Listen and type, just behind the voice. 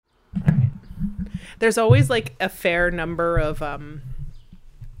There's always like a fair number of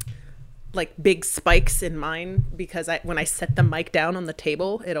like big spikes in mine because when I set the mic down on the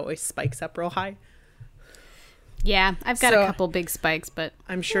table, it always spikes up real high. Yeah, I've got a couple big spikes, but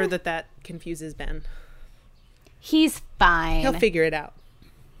I'm sure that confuses Ben. He's fine. He'll figure it out.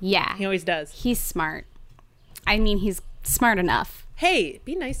 Yeah. He always does. He's smart. I mean, he's smart enough. Hey,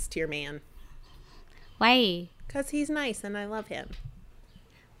 be nice to your man. Why? Because he's nice and I love him.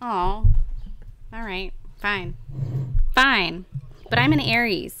 Oh. All right. Fine. Fine. But I'm an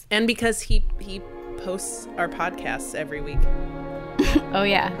Aries. And because he posts our podcasts every week. Oh,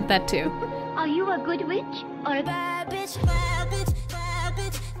 yeah. That too. Are you a good witch or a bad bitch? Bad bitch, bad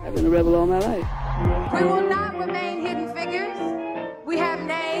bitch. I've been a rebel all my life. We will not remain hidden figures. We have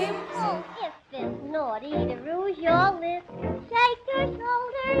names. Oh, if it's naughty to rouge your lips, shake your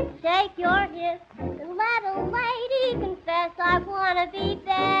shoulders, shake your hips, and let a lady confess I want to be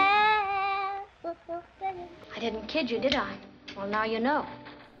bad. I didn't kid you, did I? Well, now you know.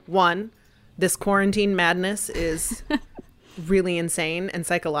 1, this quarantine madness is really insane and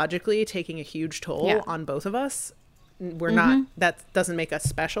psychologically taking a huge toll on both of us. We're not, that doesn't make us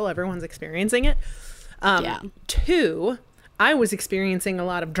special. Everyone's experiencing it. 2, I was experiencing a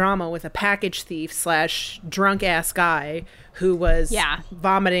lot of drama with a package thief / drunk ass guy who was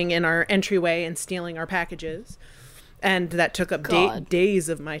vomiting in our entryway and stealing our packages. And that took up days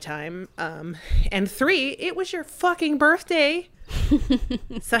of my time. And 3, it was your fucking birthday.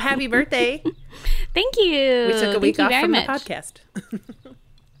 So happy birthday. Thank you. We took a week off from much. the podcast.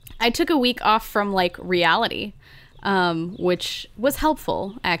 I took a week off from like reality, which was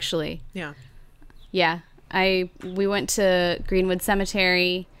helpful, actually. Yeah. Yeah. We went to Greenwood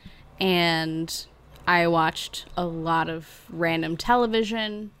Cemetery and I watched a lot of random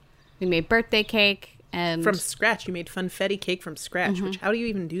television. We made birthday cake. And from scratch. You made funfetti cake from scratch, which how do you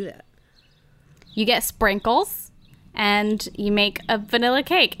even do that? You get sprinkles and you make a vanilla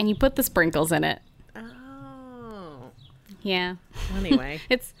cake and you put the sprinkles in it. Oh. Yeah. Anyway.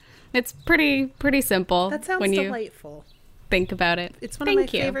 It's pretty simple. That sounds when delightful. You think about it. It's one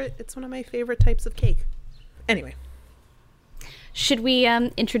of my favorite types of cake. Anyway. Should we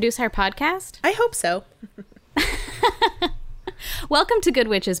introduce our podcast? I hope so. Welcome to Good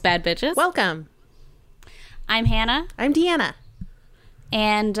Witches, Bad Bitches. Welcome. I'm Hannah. I'm Deanna.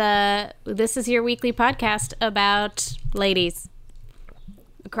 And this is your weekly podcast about ladies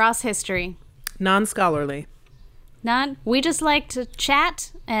across history. Non-scholarly. We just like to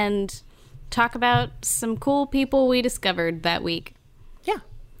chat and talk about some cool people we discovered that week. Yeah.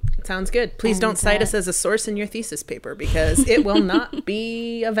 Sounds good. Please don't cite us as a source in your thesis paper because it will not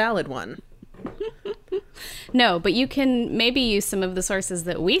be a valid one. No, but you can maybe use some of the sources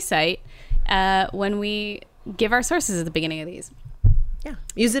that we cite when we give our sources at the beginning of these. Yeah.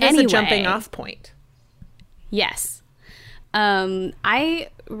 Use it as a jumping off point. Yes. I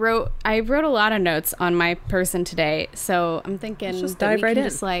wrote a lot of notes on my person today, so I'm thinking just that dive right in.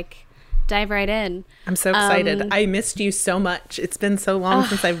 Just dive right in. I'm so excited. I missed you so much. It's been so long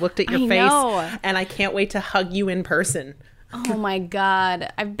since I've looked at your face, and I can't wait to hug you in person. Oh my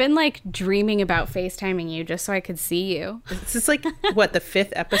God. I've been like dreaming about FaceTiming you just so I could see you. This is like, what, the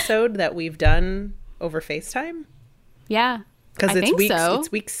 5th episode that we've done over FaceTime? Yeah. Because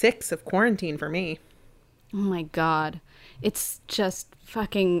it's week 6 of quarantine for me. Oh my God. It's just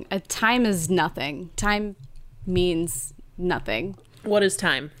fucking, time is nothing. Time means nothing. What is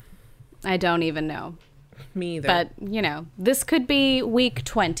time? I don't even know. Me either. But, this could be week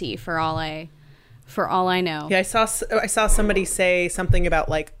 20 for all I know. Yeah, I saw somebody say something about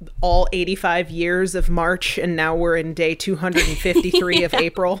like all 85 years of March, and now we're in day 253 of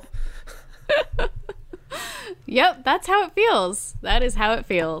April. Yep, that's how it feels. That is how it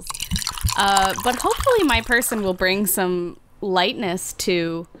feels. But hopefully my person will bring some lightness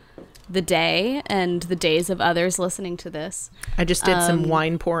to the day and the days of others listening to this. I just did some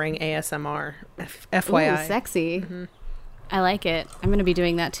wine pouring ASMR, FYI. Ooh, sexy. Mm-hmm. I like it. I'm going to be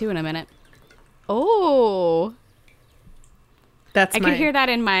doing that too in a minute. Oh. I can hear that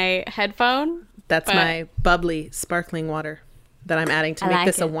in my headphone. That's my bubbly, sparkling water that I'm adding to make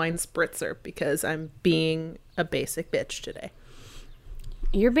this a wine spritzer because I'm being a basic bitch today.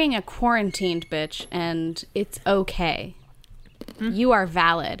 You're being a quarantined bitch, and it's okay. Mm-hmm. You are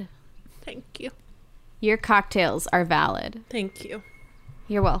valid. Thank you. Your cocktails are valid. Thank you.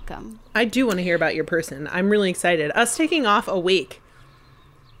 You're welcome. I do want to hear about your person. I'm really excited. Us taking off a week.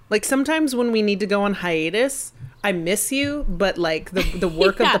 Like, sometimes when we need to go on hiatus, I miss you, but like the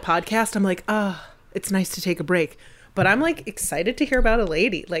work of the podcast, I'm like, it's nice to take a break. But I'm like excited to hear about a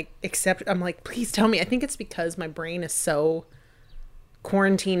lady. Like, except I'm like, please tell me. I think it's because my brain is so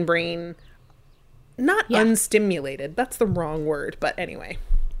quarantine brain. not unstimulated. That's the wrong word, but anyway.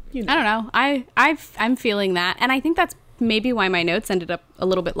 You know. I don't know. I'm feeling that. And I think that's maybe why my notes ended up a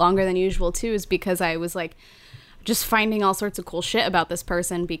little bit longer than usual, too, is because I was like just finding all sorts of cool shit about this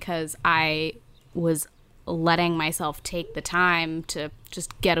person because I was letting myself take the time to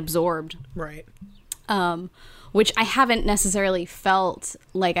just get absorbed. Right. Which I haven't necessarily felt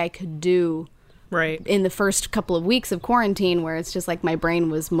like I could do right in the first couple of weeks of quarantine, where it's just like my brain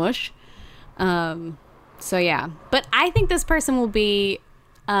was mush. So yeah, but I think this person will be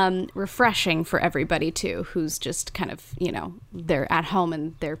refreshing for everybody too, who's just kind of, you know, they're at home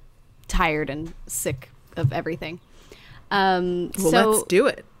and they're tired and sick of everything. Well, let's do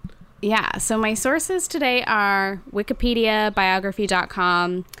it. Yeah, so my sources today are Wikipedia,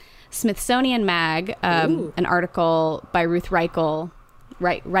 biography.com, Smithsonian Mag, an article by Ruth Reichel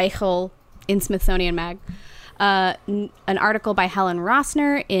in Smithsonian Mag, an article by Helen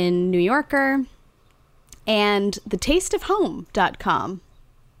Rossner in New Yorker, and thetasteofhome.com.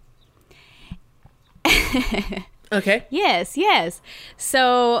 Okay. Yes.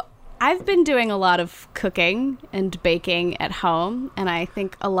 So I've been doing a lot of cooking and baking at home, and I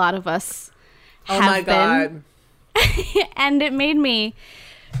think a lot of us have been. And it made me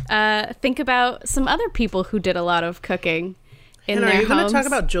think about some other people who did a lot of cooking in their homes. Are you going to talk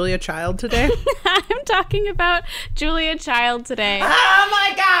about Julia Child today? I'm talking about Julia Child today. Oh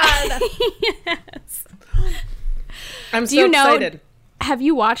my God! Yes. I'm so excited. Have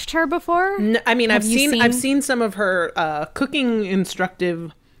you watched her before? No, I mean, I've seen some of her cooking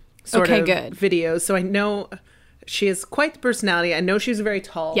instructive sort of videos, so I know she has quite the personality. I know she's very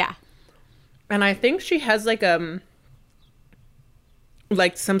tall. Yeah. And I think she has like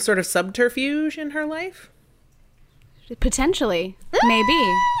some sort of subterfuge in her life. Potentially.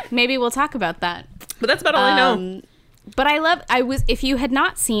 Maybe we'll talk about that. But that's about all I know. But if you had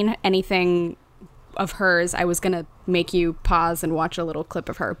not seen anything of hers, I was going to make you pause and watch a little clip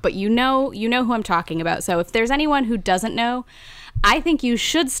of her. But you know who I'm talking about. So if there's anyone who doesn't know, I think you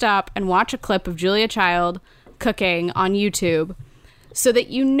should stop and watch a clip of Julia Child cooking on YouTube so that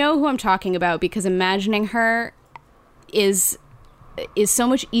you know who I'm talking about, because imagining her is so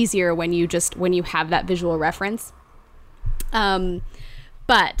much easier when you have that visual reference.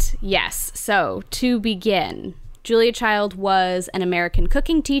 But yes, so to begin, Julia Child was an American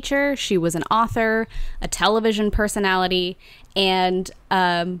cooking teacher. She was an author, a television personality, and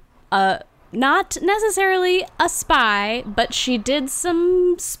not necessarily a spy, but she did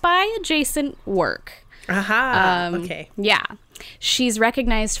some spy-adjacent work. Okay. Yeah. She's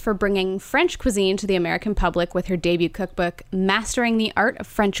recognized for bringing French cuisine to the American public with her debut cookbook, Mastering the Art of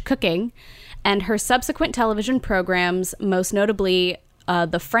French Cooking, and her subsequent television programs, most notably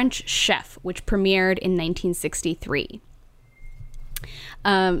The French Chef, which premiered in 1963.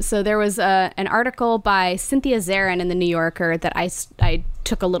 So there was an article by Cynthia Zarin in The New Yorker that I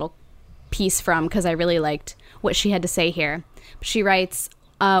took a little piece from because I really liked what she had to say here. She writes,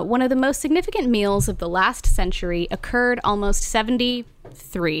 one of the most significant meals of the last century occurred almost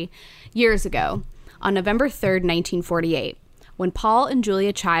 73 years ago, on November 3rd, 1948, when Paul and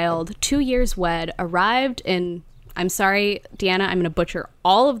Julia Child, 2 years wed, arrived in, I'm sorry, Deanna, I'm going to butcher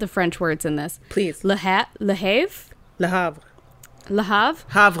all of the French words in this. Please. Le Havre? Le Havre. Le Havre?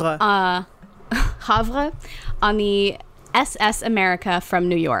 Havre. Havre, on the SS America from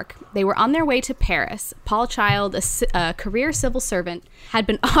New York. They were on their way to Paris. Paul Child, a career civil servant, had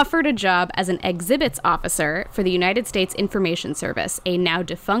been offered a job as an exhibits officer for the United States Information Service, a now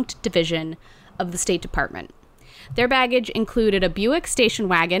defunct division of the State Department. Their baggage included a Buick station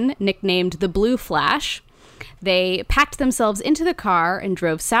wagon nicknamed the Blue Flash. They packed themselves into the car and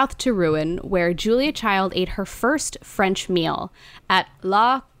drove south to Rouen, where Julia Child ate her first French meal at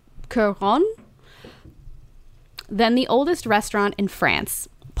La Couronne, then the oldest restaurant in France.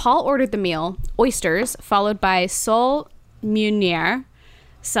 Paul ordered the meal, oysters, followed by sole meunière,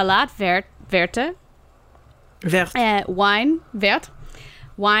 salade verte, wine,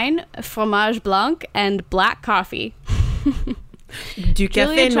 fromage blanc, and black coffee. Du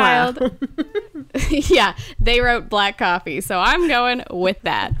café noir. Yeah, they wrote black coffee, so I'm going with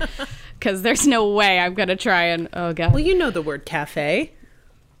that. Because there's no way I'm going to try and, oh God. Well, you know the word cafe.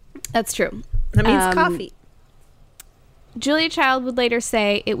 That's true. That means coffee. Julia Child would later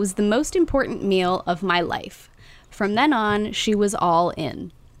say, "It was the most important meal of my life. From then on, she was all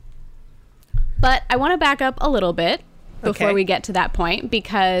in." But I want to back up a little bit before we get to that point,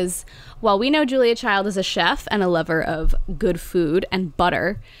 because while we know Julia Child is a chef and a lover of good food and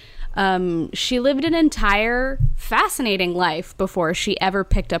butter, she lived an entire fascinating life before she ever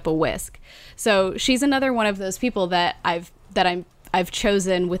picked up a whisk. So she's another one of those people that I'm I've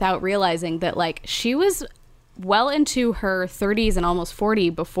chosen without realizing that, like, she was well into her 30s and almost 40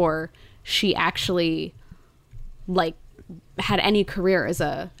 before she actually, like, had any career as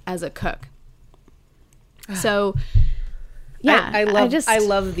a cook. So, yeah, I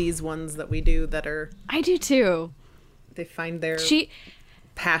love these ones that we do that are. I do too. They find their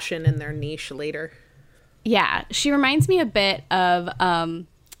passion and their niche later. Yeah, she reminds me a bit of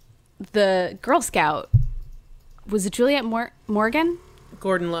the Girl Scout. Was it Juliette Morgan?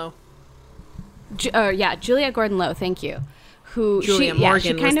 Gordon Lowe. Juliette Gordon Lowe. Thank you. Julia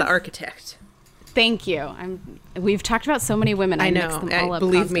Morgan was the architect. Thank you. We've talked about so many women. I know. Mix them all up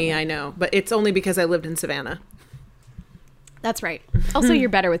believe constantly. me, I know. But it's only because I lived in Savannah. That's right. Also, you're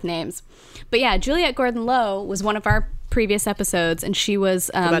better with names. But yeah, Juliette Gordon Lowe was one of our previous episodes, and she was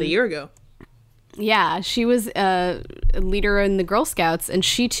about a year ago. Yeah, she was a leader in the Girl Scouts, and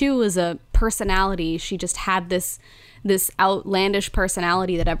she too was a personality. She just had this outlandish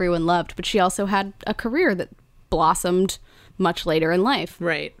personality that everyone loved, but she also had a career that blossomed much later in life.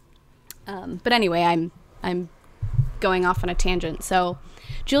 Right. But anyway, I'm going off on a tangent. So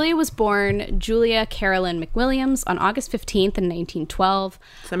Julia was born Julia Carolyn McWilliams on August 15th in 1912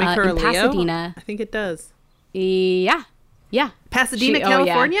 Does that make her in a Leo? Pasadena. I think it does. Yeah. Pasadena,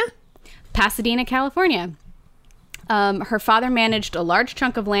 California? Pasadena, California. Her father managed a large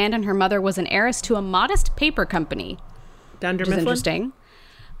chunk of land, and her mother was an heiress to a modest paper company. Dunder Which is Mifflin? interesting.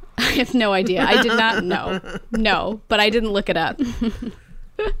 I have no idea. I did not know. No, but I didn't look it up.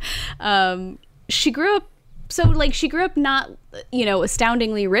 She grew up not,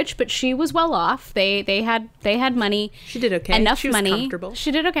 astoundingly rich, but she was well off. They had money. She did okay. Enough she was money. Comfortable.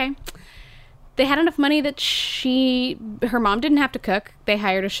 She did okay. They had enough money that her mom didn't have to cook. They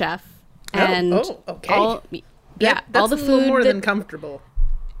hired a chef. And okay. All the food a little more than comfortable.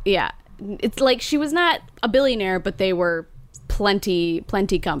 Yeah. It's like she was not a billionaire, but they were plenty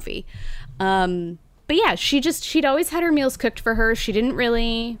comfy. But yeah, she'd always had her meals cooked for her. She didn't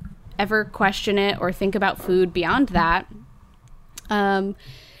really ever question it or think about food beyond that.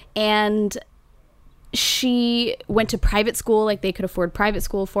 And she went to private school, like they could afford private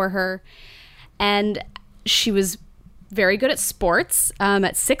school for her. And she was very good at sports,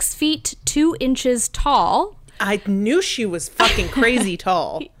 at 6 feet 2 inches tall. I knew she was fucking crazy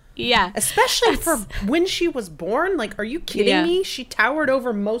tall. Yeah. Especially for when she was born. Like, are you kidding me? She towered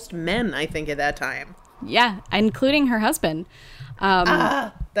over most men, I think, at that time. Yeah, including her husband. I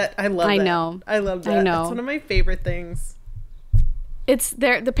love that. I know. I love that. I know. It's one of my favorite things.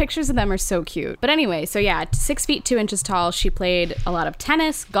 The pictures of them are so cute. But anyway, so yeah, 6 feet 2 inches tall. She played a lot of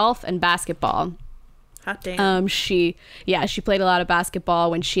tennis, golf, and basketball. Hot damn. She played a lot of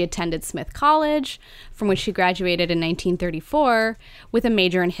basketball when she attended Smith College, from which she graduated in 1934 with a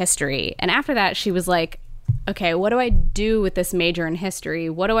major in history. And after that, she was like, okay, what do I do with this major in history?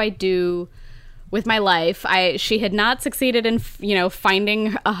 What do I do with my life? She had not succeeded in,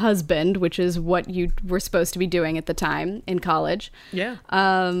 finding a husband, which is what you were supposed to be doing at the time in college. Yeah.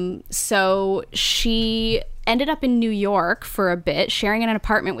 So she ended up in New York for a bit, sharing an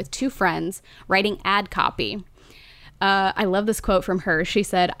apartment with 2 friends, writing ad copy. I love this quote from her. She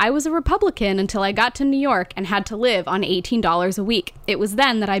said, "I was a Republican until I got to New York and had to live on $18 a week. It was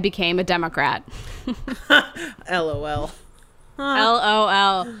then that I became a Democrat." LOL.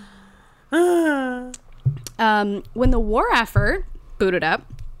 LOL. When the war effort booted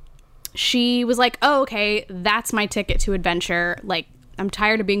up, she was like, oh, okay, that's my ticket to adventure. Like, I'm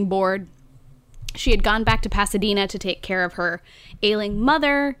tired of being bored. She had gone back to Pasadena to take care of her ailing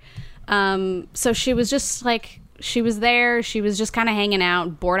mother. So she was just like, she was there. She was just kind of hanging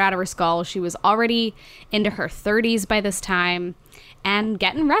out, bored out of her skull. She was already into her 30s by this time and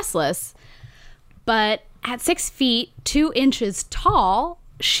getting restless. But at 6 feet 2 inches tall,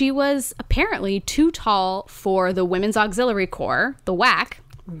 she was apparently too tall for the Women's Auxiliary Corps, the WAC.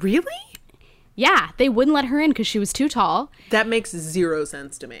 Really? Yeah, they wouldn't let her in because she was too tall. That makes 0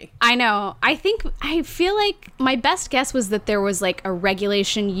 sense to me. I know. I feel like my best guess was that there was like a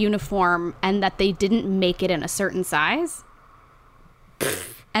regulation uniform and that they didn't make it in a certain size.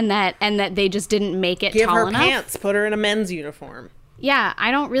 and that they just didn't make it Give tall her enough. pants, put her in a men's uniform. Yeah, I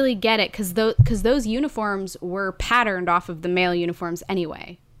don't really get it because those uniforms were patterned off of the male uniforms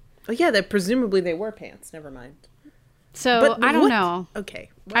anyway. Oh yeah, that presumably they were pants. Never mind. So But I don't what? know. Okay.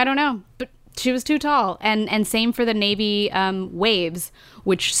 I don't know, but she was too tall. And same for the Navy WAVES,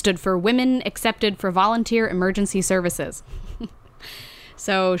 which stood for Women Accepted for Volunteer Emergency Services.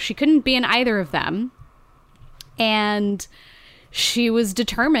 So she couldn't be in either of them. And she was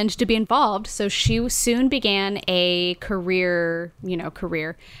determined to be involved. So she soon began a career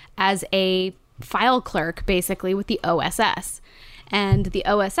as a file clerk, basically, with the OSS. And the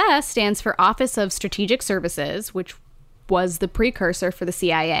OSS stands for Office of Strategic Services, which was the precursor for the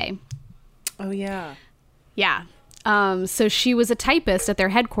CIA. Oh, yeah. Yeah. So she was a typist at their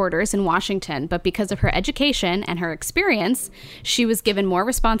headquarters in Washington, but because of her education and her experience, she was given more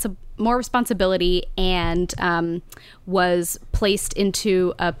responsibility and was placed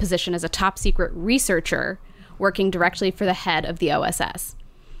into a position as a top secret researcher working directly for the head of the OSS.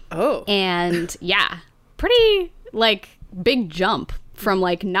 Oh. And yeah, pretty like big jump from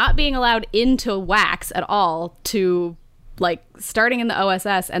like not being allowed into WACS at all to like starting in the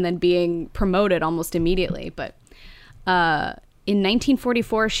OSS and then being promoted almost immediately. But in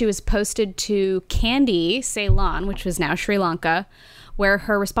 1944, she was posted to Kandy, Ceylon, which was now Sri Lanka, where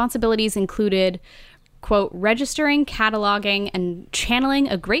her responsibilities included, quote, registering, cataloging, and channeling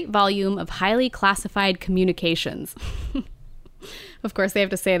a great volume of highly classified communications. Of course, they have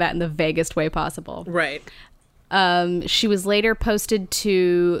to say that in the vaguest way possible. Right. She was later posted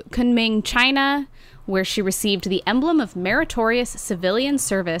to Kunming, China, where she received the Emblem of Meritorious Civilian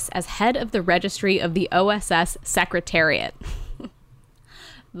Service as head of the registry of the OSS Secretariat.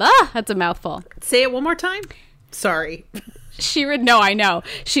 That's a mouthful. Say it one more time. Sorry. I know.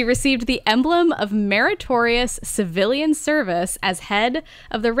 She received the Emblem of Meritorious Civilian Service as head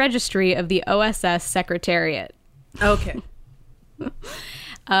of the registry of the OSS Secretariat. Okay.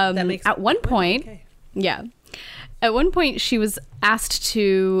 That makes at one point, okay. Yeah. At one point, she was asked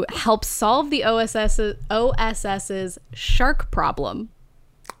to help solve the OSS's shark problem.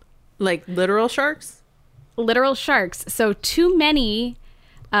 Like literal sharks? Literal sharks. So too many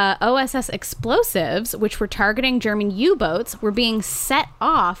OSS explosives, which were targeting German U-boats, were being set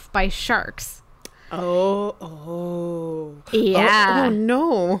off by sharks. Oh. Yeah. Oh,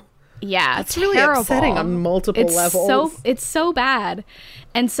 no. Yeah, it's really upsetting on multiple levels. It's so bad.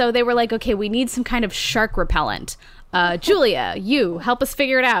 And so they were like, okay, we need some kind of shark repellent. Julia, you help us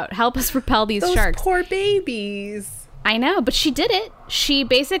figure it out. Help us repel these sharks. Those poor babies. I know, but she did it. She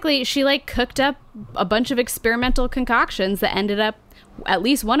like cooked up a bunch of experimental concoctions that ended up, at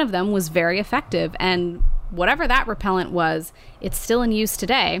least one of them was very effective. And whatever that repellent was, it's still in use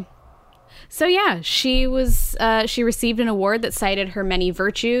today. So yeah, she received an award that cited her many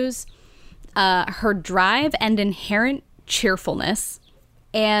virtues, her drive and inherent cheerfulness,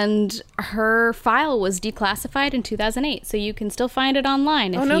 and her file was declassified in 2008. So you can still find it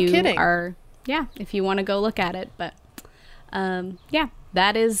online if if you want to go look at it. But yeah,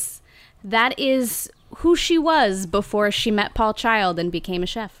 that is who she was before she met Paul Child and became a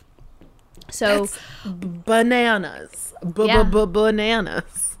chef. So that's bananas.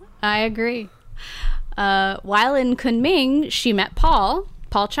 Bananas. I agree. While in Kunming, she met Paul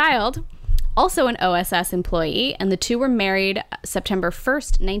Child, also an OSS employee, and the two were married September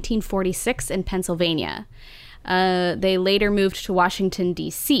 1st, 1946 in Pennsylvania. They later moved to Washington,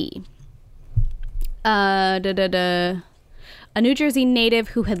 D.C. A New Jersey native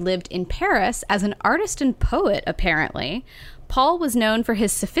who had lived in Paris as an artist and poet, apparently, Paul was known for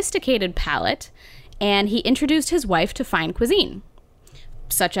his sophisticated palate, and he introduced his wife to fine cuisine,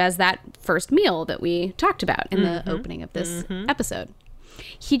 such as that first meal that we talked about in the opening of this episode.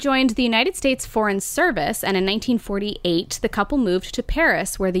 He joined the United States Foreign Service, and in 1948, the couple moved to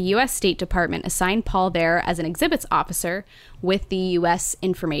Paris, where the U.S. State Department assigned Paul there as an exhibits officer with the U.S.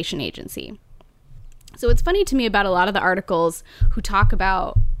 Information Agency. So what's funny to me about a lot of the articles who talk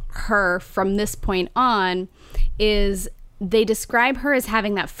about her from this point on is they describe her as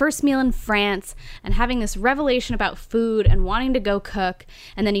having that first meal in France and having this revelation about food and wanting to go cook,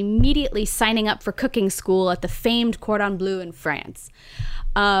 and then immediately signing up for cooking school at the famed Cordon Bleu in France.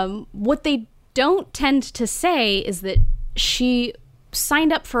 What they don't tend to say is that she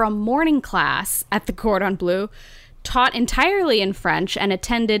signed up for a morning class at the Cordon Bleu, taught entirely in French, and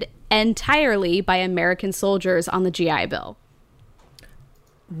attended entirely by American soldiers on the GI Bill.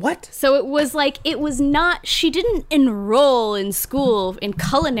 What? So it was not, she didn't enroll in school, in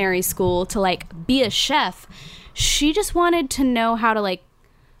culinary school, to like be a chef. She just wanted to know how to like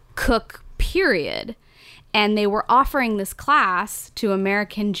cook, period. And they were offering this class to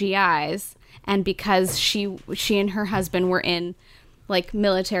American GIs. And because she and her husband were in like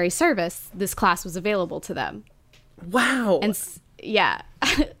military service, this class was available to them. Wow. And yeah.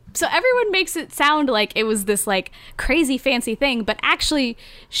 So everyone makes it sound like it was this like crazy fancy thing, but actually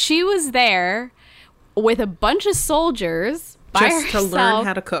she was there with a bunch of soldiers by herself, to learn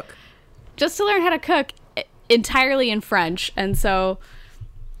how to cook. Just to learn how to cook entirely in French. And so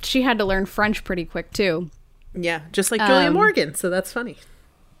she had to learn French pretty quick too. Yeah, just like Julia Morgan, so that's funny.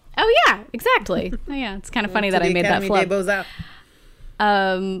 Oh yeah, exactly. Oh yeah, it's kind of funny that I made that flip.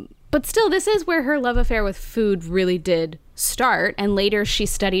 But still, this is where her love affair with food really did start. And later she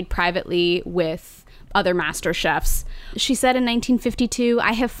studied privately with other master chefs. She said in 1952,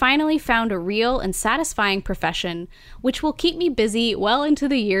 "I have finally found a real and satisfying profession, which will keep me busy well into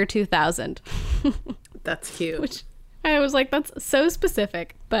the year 2000. That's cute. Which I was like, that's so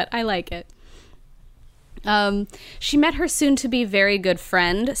specific, but I like it. She met her soon-to-be very good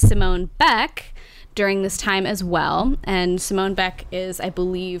friend, Simone Beck, during this time as well. And Simone Beck is, I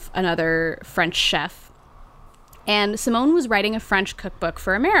believe, another French chef. And Simone was writing a French cookbook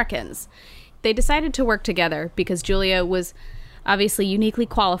for Americans. They decided to work together because Julia was obviously uniquely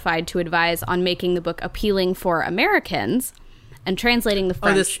qualified to advise on making the book appealing for Americans and translating the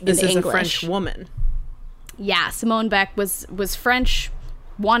French this into is English. A French woman. Yeah, Simone Beck was French,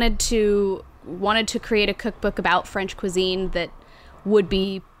 wanted to create a cookbook about French cuisine that would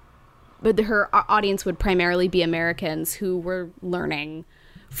be, but her audience would primarily be Americans who were learning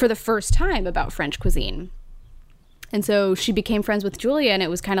for the first time about French cuisine. And so she became friends with Julia, and it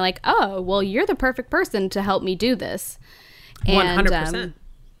was kind of like, oh, well, you're the perfect person to help me do this. And, 100%.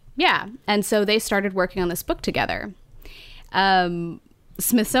 Yeah, and so they started working on this book together.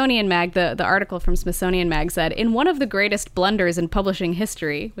 Smithsonian Mag, the article from Smithsonian Mag said, in one of the greatest blunders in publishing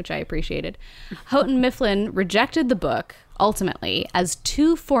history, which I appreciated, Houghton Mifflin rejected the book, ultimately, as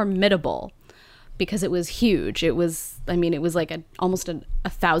too formidable because it was huge. It was like almost a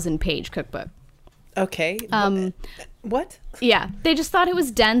 1,000-page cookbook. Okay. What? Yeah, they just thought it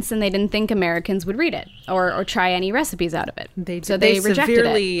was dense and they didn't think Americans would read it or try any recipes out of it. They rejected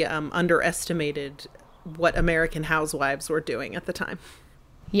severely it. Underestimated what American housewives were doing at the time.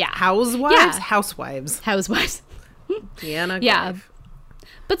 Yeah. Housewives? Yeah. Housewives. Deanna Yeah. Greif.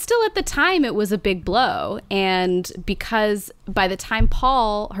 But still, at the time, it was a big blow. And because by the time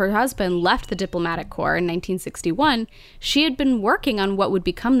Paul, her husband, left the diplomatic corps in 1961, she had been working on what would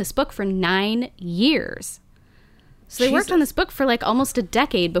become this book for 9 years. So they worked on this book for like almost a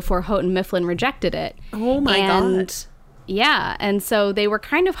decade before Houghton Mifflin rejected it. Oh my God. Yeah. And so they were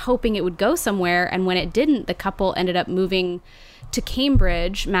kind of hoping it would go somewhere. And when it didn't, the couple ended up moving to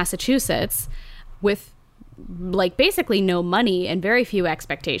Cambridge, Massachusetts, with like basically no money and very few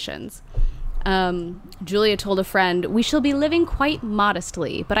expectations. Julia told a friend, "We shall be living quite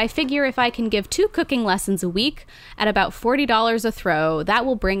modestly, but I figure if I can give 2 cooking lessons a week at about $40 a throw, that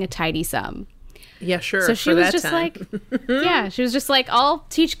will bring a tidy sum." Yeah, sure. So she was just like, yeah, she was just like, I'll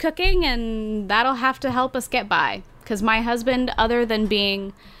teach cooking and that'll have to help us get by. Because my husband, other than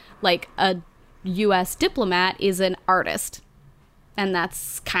being like a U.S. diplomat, is an artist. And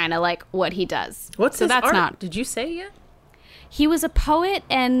that's kind of like what he does. What's so his that's art? not. Did you say yet? He was a poet,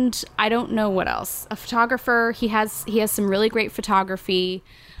 and I don't know what else. A photographer. He has some really great photography,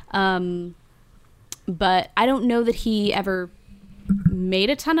 but I don't know that he ever made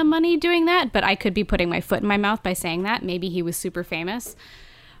a ton of money doing that. But I could be putting my foot in my mouth by saying that. Maybe he was super famous.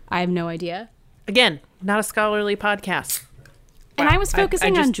 I have no idea. Again, not a scholarly podcast. And Wow. I was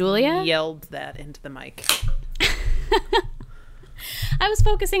focusing on Julia. Yelled that into the mic. I was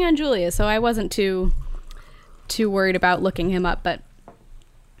focusing on Julia, so I wasn't too worried about looking him up, but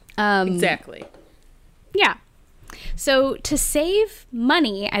Exactly. Yeah. So to save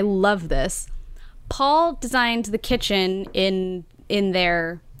money, I love this. Paul designed the kitchen in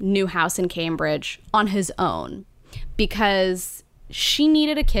their new house in Cambridge on his own because she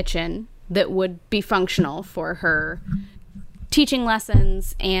needed a kitchen that would be functional for her teaching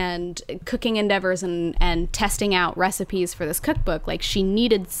lessons and cooking endeavors and testing out recipes for this cookbook. Like, she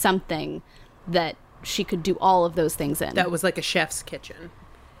needed something that she could do all of those things in. That was like a chef's kitchen.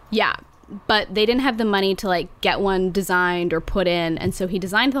 Yeah, but they didn't have the money to like get one designed or put in, and so he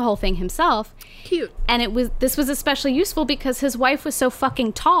designed the whole thing himself. Cute. And this was especially useful because his wife was so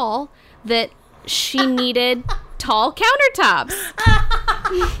fucking tall that she needed tall countertops.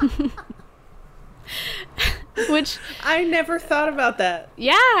 Which I never thought about that.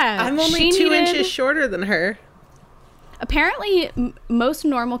 Yeah, I'm only 2 inches shorter than her. Apparently, most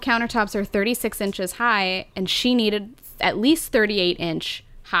normal countertops are 36 inches high, and she needed at least 38-inch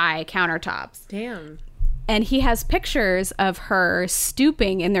high countertops. Damn. And he has pictures of her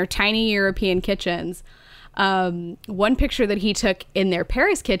stooping in their tiny European kitchens. One picture that he took in their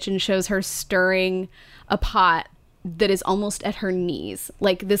Paris kitchen shows her stirring a pot that is almost at her knees.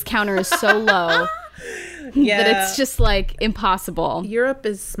 Like, this counter is so low that it's just like impossible. Europe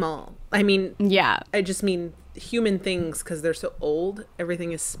is small. I mean, yeah. I just mean human things, because they're so old,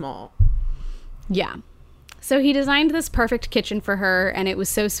 everything is small. Yeah. So he designed this perfect kitchen for her, and it was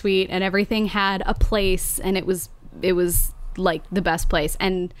so sweet, and everything had a place, and it was like the best place.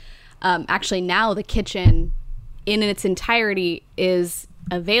 And actually now the kitchen in its entirety is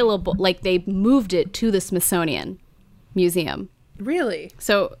available. Like, they moved it to the Smithsonian Museum. Really?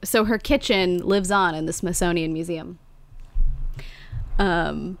 So her kitchen lives on in the Smithsonian Museum.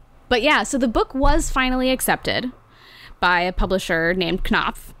 But yeah, so the book was finally accepted by a publisher named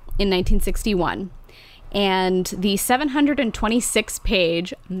Knopf in 1961. And the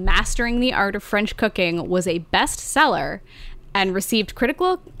 726-page Mastering the Art of French Cooking was a bestseller and received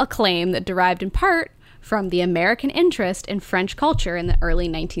critical acclaim that derived in part from the American interest in French culture in the early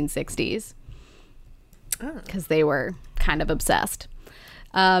 1960s. Because they were kind of obsessed.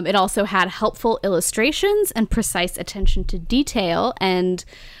 It also had helpful illustrations and precise attention to detail, and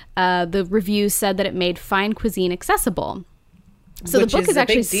the reviews said that it made fine cuisine accessible. So the book is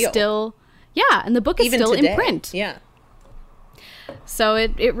actually still... Yeah, and the book is even still today. in print. Yeah. So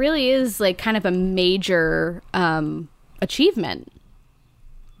it really is like kind of a major achievement.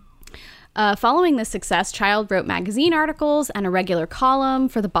 Following this success, Child wrote magazine articles and a regular column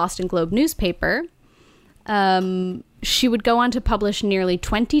for the Boston Globe newspaper. She would go on to publish nearly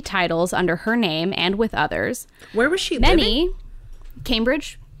 20 titles under her name and with others. Where was she Many, living?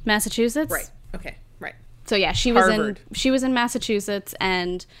 Cambridge, Massachusetts. Right. Okay. Right. So yeah, she Harvard. was in Massachusetts,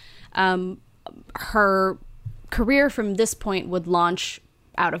 and her career from this point would launch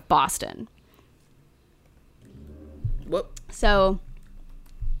out of Boston. Whoop. So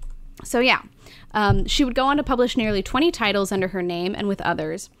yeah, she would go on to publish nearly 20 titles under her name and with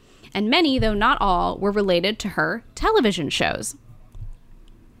others, and many, though not all, were related to her television shows.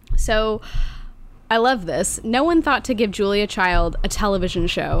 So I love this. No one thought to give Julia Child a television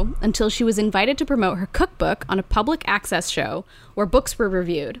show until she was invited to promote her cookbook on a public access show where books were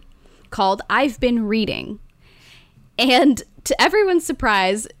reviewed, called I've Been Reading. And to everyone's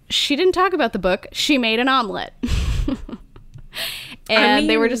surprise, she didn't talk about the book. She made an omelet. And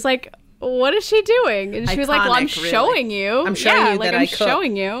they were just like, what is she doing? And she was like, well, I'm really. showing you. I'm showing you that I cook.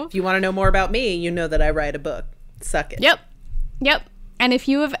 Showing you. If you want to know more about me, you know that I write a book. Suck it. Yep. And if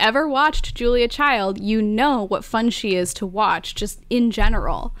you have ever watched Julia Child, you know what fun she is to watch, just in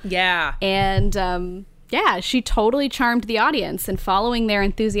general. Yeah. And yeah, she totally charmed the audience. And following their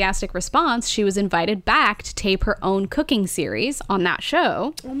enthusiastic response, she was invited back to tape her own cooking series on that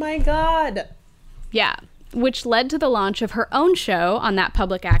show. Oh my God. Yeah. Which led to the launch of her own show on that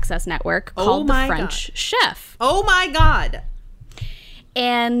public access network called The French Chef. Oh my God.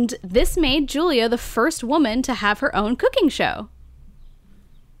 And this made Julia the first woman to have her own cooking show.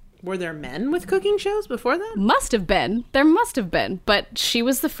 Were there men with cooking shows before that? Must have been. There must have been. But she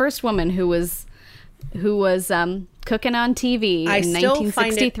was the first woman who was cooking on TV in 1963. I still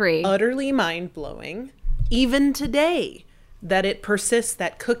find it utterly mind-blowing, even today, that it persists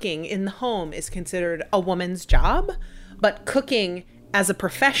that cooking in the home is considered a woman's job, but cooking as a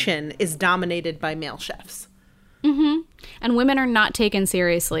profession is dominated by male chefs. Mm-hmm. And women are not taken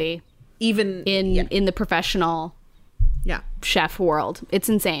seriously, even in the professional chef world. It's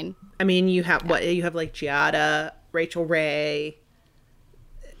insane. I mean, you have you have like Giada, Rachel Ray.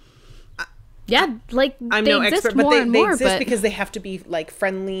 Yeah, like I'm they no exist expert, but more and they more, exist because they have to be like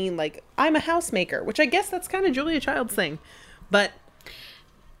friendly. Like, I'm a housemaker, which I guess that's kind of Julia Child's thing, but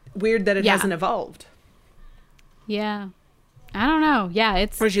weird that it hasn't evolved. Yeah, I don't know. Yeah,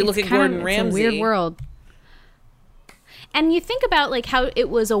 it's. Or you look at Gordon Ramsay. It's a weird world. And you think about like how it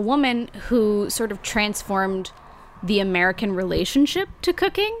was a woman who sort of transformed the American relationship to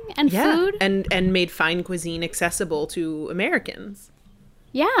cooking and food, and made fine cuisine accessible to Americans.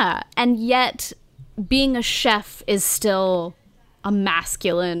 Yeah, and yet being a chef is still a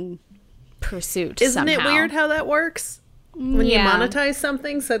masculine pursuit. Isn't somehow. it weird how that works? When you monetize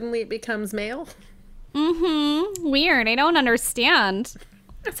something, suddenly it becomes male. Mm-hmm. Weird. I don't understand.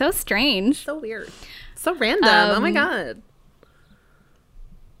 So strange. So weird. So random. Oh my God.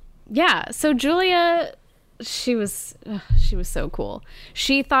 Yeah. So Julia, she was so cool.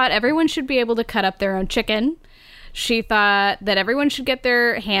 She thought everyone should be able to cut up their own chicken. She thought that everyone should get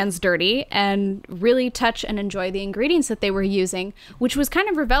their hands dirty and really touch and enjoy the ingredients that they were using, which was kind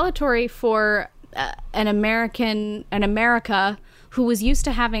of revelatory for an America who was used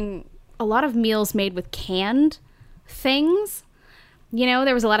to having a lot of meals made with canned things. You know,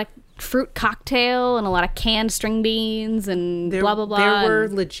 there was a lot of fruit cocktail and a lot of canned string beans and blah, blah, blah. There were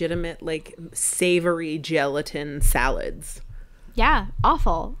legitimate, like, savory gelatin salads. Yeah,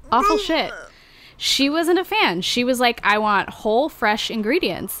 awful shit. She wasn't a fan. She was like, I want whole, fresh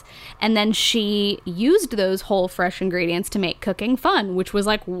ingredients. And then she used those whole, fresh ingredients to make cooking fun, which was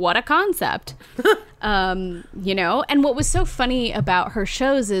like, what a concept. You know? And what was so funny about her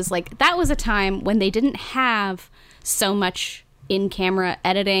shows is, like, that was a time when they didn't have so much in-camera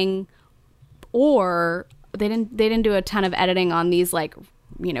editing, or they didn't do a ton of editing on these, like,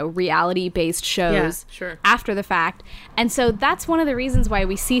 reality-based shows sure. after the fact. And so that's one of the reasons why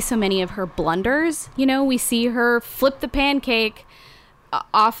we see so many of her blunders. We see her flip the pancake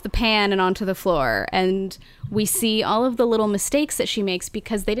off the pan and onto the floor. And we see all of the little mistakes that she makes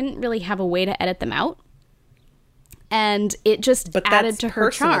because they didn't really have a way to edit them out. And it just added to her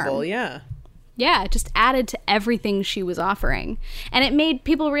charm. Yeah. Yeah, it just added to everything she was offering. And it made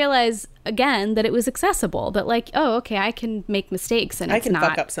people realize, again, that it was accessible. That like, oh, okay, I can make mistakes and it's not... I can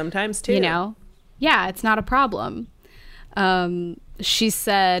fuck up sometimes, too. Yeah, it's not a problem. She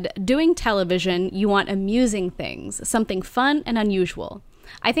said, doing television, you want amusing things, something fun and unusual.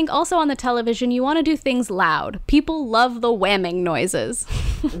 I think also on the television, you want to do things loud. People love the whamming noises.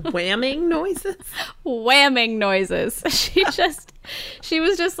 Whamming noises? Whamming noises. She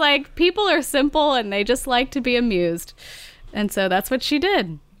was just like, people are simple and they just like to be amused. And so that's what she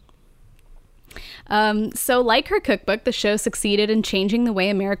did. So like her cookbook, the show succeeded in changing the way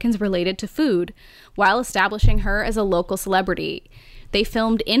Americans related to food while establishing her as a local celebrity. They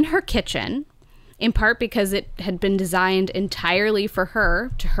filmed in her kitchen, in part because it had been designed entirely for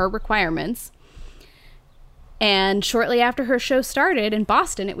her, to her requirements. And shortly after her show started in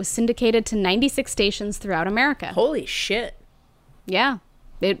Boston, it was syndicated to 96 stations throughout America. Holy shit. Yeah.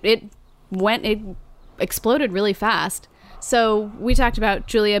 It exploded really fast. So we talked about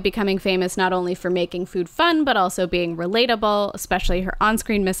Julia becoming famous not only for making food fun, but also being relatable, especially her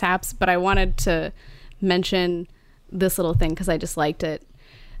on-screen mishaps. But I wanted to mention this little thing because I just liked it.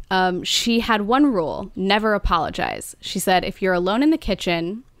 She had one rule: never apologize. She said, if you're alone in the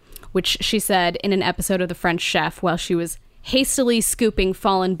kitchen, which she said in an episode of The French Chef while she was hastily scooping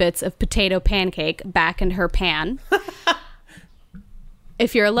fallen bits of potato pancake back in her pan.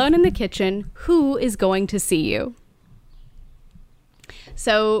 If you're alone in the kitchen, who is going to see you?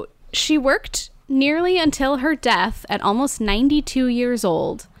 So she worked nearly until her death at almost 92 years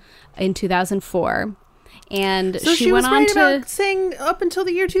old in 2004. And so she went was on right to about saying up until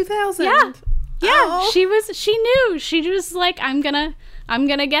the year 2000. Yeah. Oh. She knew. She was like, I'm gonna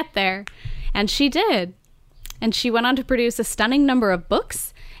get there. And she did. And she went on to produce a stunning number of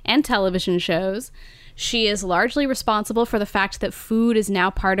books and television shows. She is largely responsible for the fact that food is now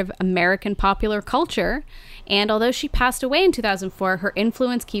part of American popular culture. And although she passed away in 2004, her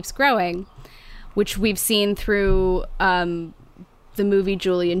influence keeps growing, which we've seen through the movie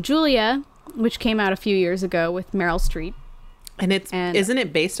Julie and Julia, which came out a few years ago with Meryl Streep. And isn't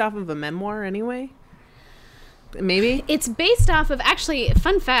it based off of a memoir anyway? Maybe? It's based off of, actually,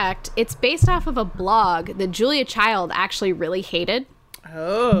 fun fact, it's based off of a blog that Julia Child actually really hated.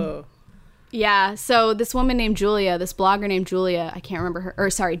 Oh. Yeah, so this woman named Julia, this blogger named Julia,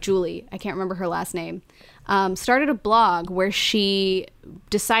 Julie, I can't remember her last name, started a blog where she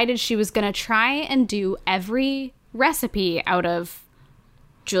decided she was going to try and do every recipe out of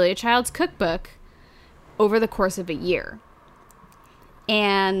Julia Child's cookbook over the course of a year.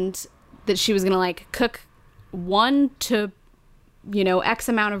 And that she was going to like cook 1 to, X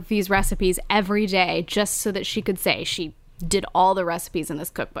amount of these recipes every day just so that she could say she did all the recipes in this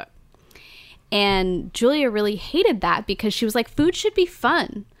cookbook. And Julia really hated that because she was like, food should be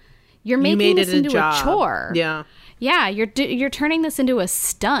fun. You're making this into a chore. Yeah. Yeah, you're turning this into a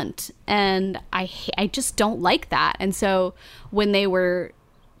stunt. And I just don't like that. And so when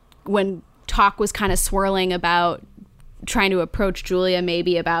talk was kind of swirling about trying to approach Julia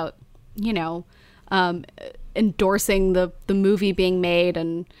maybe about, endorsing the movie being made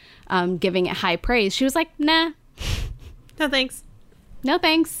and giving it high praise, she was like, nah. No, thanks. No,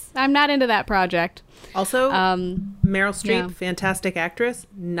 thanks. I'm not into that project. Also, Meryl Streep, fantastic actress,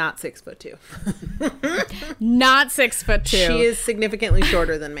 not 6'2". Not 6'2". She is significantly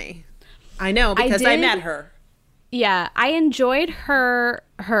shorter than me. I know because I met her. Yeah, I enjoyed her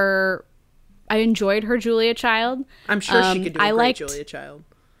Julia Child. I'm sure she could do a great Julia Child.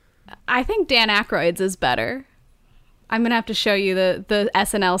 I think Dan Aykroyd's is better. I'm going to have to show you the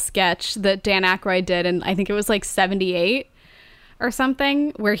SNL sketch that Dan Aykroyd did, and I think it was like 78 or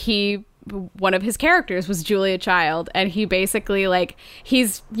something, where one of his characters was Julia Child, and he basically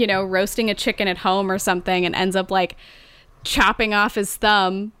he's, roasting a chicken at home or something and ends up chopping off his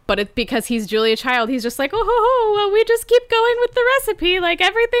thumb, but because he's Julia Child, he's just like, well, we just keep going with the recipe,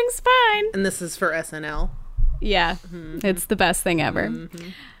 everything's fine. And this is for SNL. Yeah, It's the best thing ever.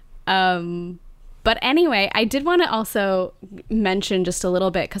 But anyway, I did want to also mention just a little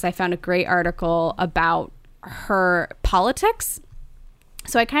bit, because I found a great article about her politics.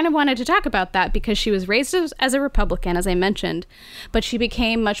 So I kind of wanted to talk about that because she was raised as a Republican, as I mentioned, but she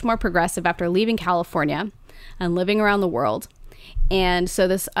became much more progressive after leaving California and living around the world. And so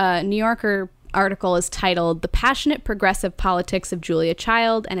this New Yorker article is titled The Passionate Progressive Politics of Julia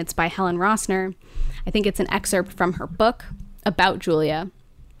Child, and it's by Helen Rossner. I think it's an excerpt from her book about Julia.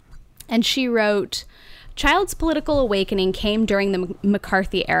 And she wrote, Child's political awakening came during the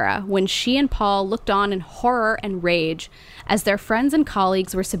McCarthy era, when she and Paul looked on in horror and rage as their friends and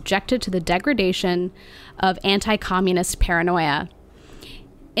colleagues were subjected to the degradation of anti-communist paranoia.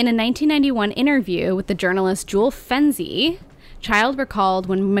 In a 1991 interview with the journalist Jewel Fenzi, Child recalled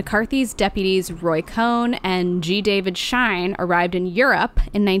when McCarthy's deputies Roy Cohn and G. David Schein arrived in Europe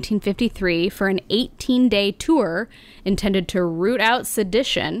in 1953 for an 18-day tour intended to root out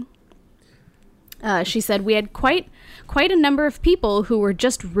sedition. She said, we had quite a number of people who were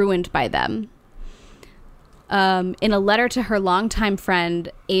just ruined by them. In a letter to her longtime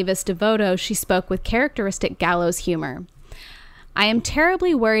friend, Avis DeVoto, she spoke with characteristic gallows humor. I am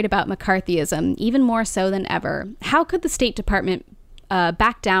terribly worried about McCarthyism, even more so than ever. How could the State Department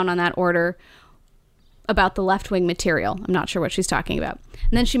back down on that order about the left-wing material? I'm not sure what she's talking about.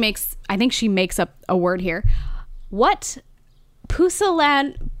 And then she makes up a word here. What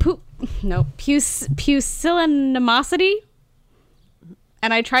pusillanimosity?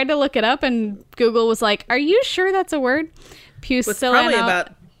 And I tried to look it up, and Google was like, "Are you sure that's a word?" Pusillanimosity,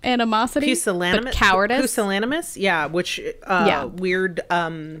 but cowardice. Pusillanimous, yeah. Which weird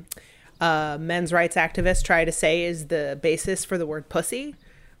men's rights activists try to say is the basis for the word pussy.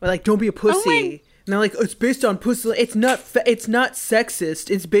 We're like, don't be a pussy, and they're like, it's based on pussy. It's not sexist.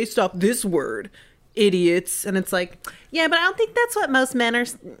 It's based off this word. Idiots. And it's like, yeah, but I don't think that's what most men are.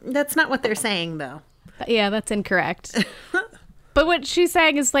 That's not what they're saying, though. Yeah, that's incorrect. But what she's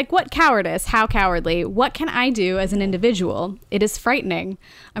saying is like, what cowardice? How cowardly? What can I do as an individual? It is frightening.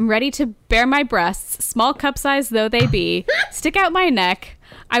 I'm ready to bare my breasts, small cup size though they be, stick out my neck.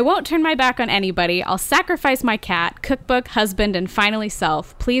 I won't turn my back on anybody. I'll sacrifice my cat, cookbook, husband, and finally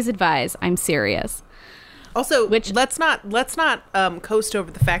self. Please advise. I'm serious. Also, let's not coast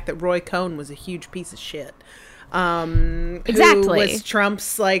over the fact that Roy Cohn was a huge piece of shit. Exactly. Who was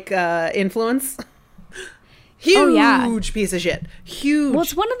Trump's influence. Huge piece of shit. Huge. Well,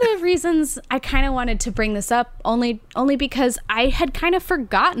 it's one of the reasons I kind of wanted to bring this up, only because I had kind of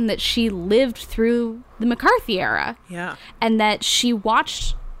forgotten that she lived through the McCarthy era. Yeah. And that she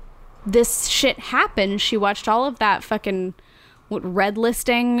watched this shit happen. She watched all of that fucking red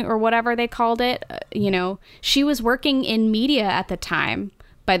listing or whatever they called it. She was working in media at the time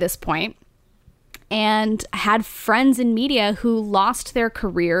by this point, and had friends in media who lost their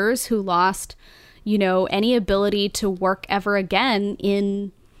careers, who lost any ability to work ever again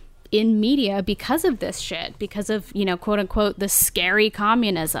in media because of this shit, because of, quote unquote, the scary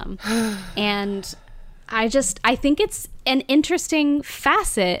communism. And I think it's an interesting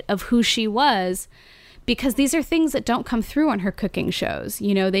facet of who she was, because these are things that don't come through on her cooking shows.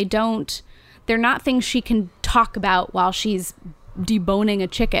 They're not things she can talk about while she's deboning a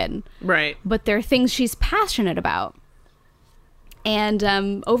chicken. Right. But they're things she's passionate about. And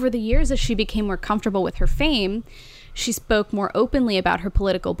over the years, as she became more comfortable with her fame, she spoke more openly about her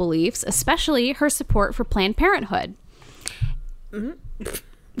political beliefs, especially her support for Planned Parenthood. Mm-hmm.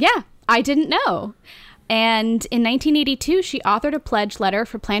 Yeah, I didn't know. And in 1982, she authored a pledge letter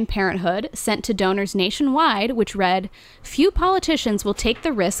for Planned Parenthood sent to donors nationwide, which read, "Few politicians will take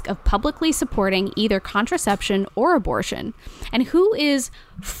the risk of publicly supporting either contraception or abortion. And who is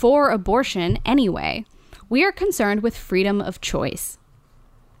for abortion anyway? We are concerned with freedom of choice."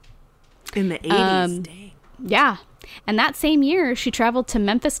 In the 80s, dang. Yeah. And that same year, she traveled to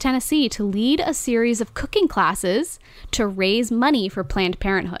Memphis, Tennessee to lead a series of cooking classes to raise money for Planned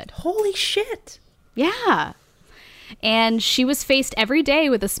Parenthood. Holy shit. Yeah. And she was faced every day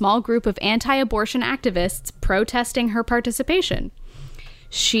with a small group of anti-abortion activists protesting her participation.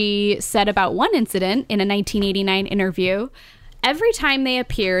 She said about one incident in a 1989 interview, every time they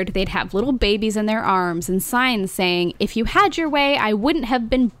appeared, they'd have little babies in their arms and signs saying, "If you had your way, I wouldn't have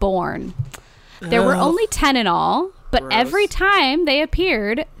been born." There were only 10 in all, but gross. Every time they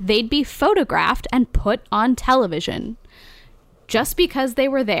appeared, they'd be photographed and put on television. Just because they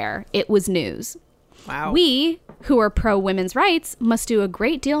were there, it was news. Wow. We, who are pro-women's rights, must do a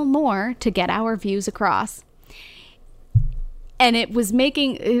great deal more to get our views across. And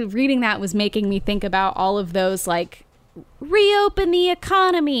reading that was making me think about all of those, reopen the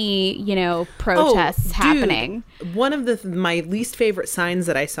economy, protests happening. One of my least favorite signs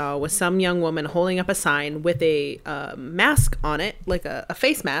that I saw was some young woman holding up a sign with a mask on it, like a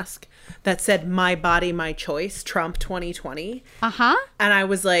face mask, that said, "My body, my choice, Trump 2020. Uh-huh. And I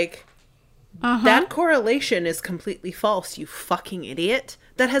was like, that correlation is completely false, you fucking idiot.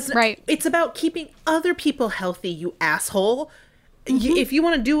 That has right. It's about keeping other people healthy, you asshole. If you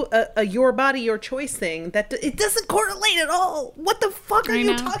want to do a your body, your choice thing, that it doesn't correlate at all. What the fuck are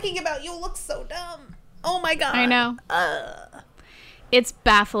you talking about? You look so dumb. Oh my God. I know. It's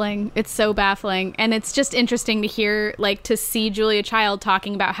baffling. It's so baffling. And it's just interesting to hear, like, to see Julia Child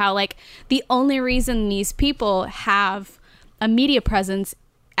talking about how, like, the only reason these people have a media presence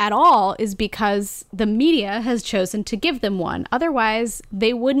at all is because the media has chosen to give them one. Otherwise,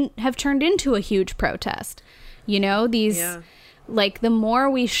 they wouldn't have turned into a huge protest. You know, like, the more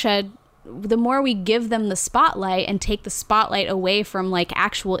we give them the spotlight and take the spotlight away from, like,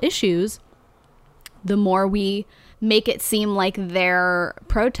 actual issues, the more we make it seem like their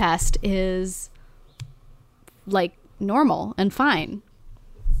protest is, like, normal and fine.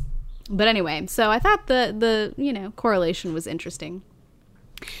 But anyway, so I thought the correlation was interesting.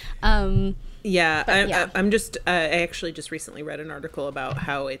 I'm just I actually just recently read an article about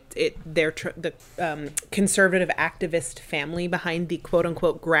how the conservative activist family behind the quote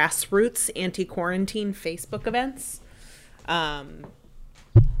unquote grassroots anti-quarantine Facebook events.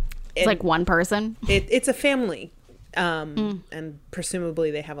 It's like one person. It's a family. And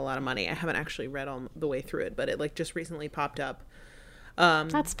presumably they have a lot of money. I haven't actually read all the way through it, but it like just recently popped up.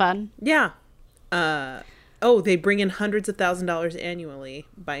 That's fun. Yeah. They bring in hundreds of $1,000s annually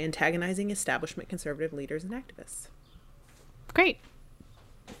by antagonizing establishment conservative leaders and activists. Great.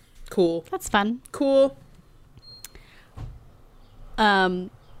 Cool. That's fun. Cool. So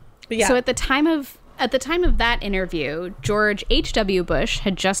at the time of that interview, George H.W. Bush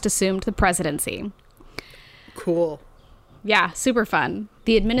had just assumed the presidency. Cool. Yeah, super fun.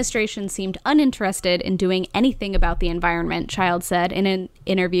 The administration seemed uninterested in doing anything about the environment, Child said in an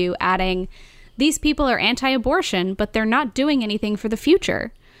interview, adding, "These people are anti-abortion, but they're not doing anything for the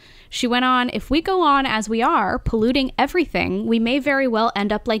future." She went on, "If we go on as we are, polluting everything, we may very well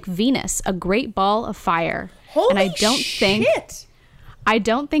end up like Venus, a great ball of fire." Holy and I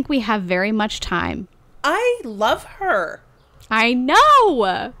don't think we have very much time. I love her. I know.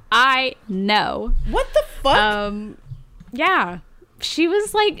 What the fuck? Yeah. She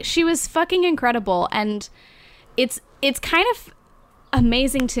was fucking incredible. And it's kind of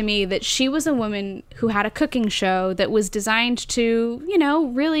amazing to me that she was a woman who had a cooking show that was designed to,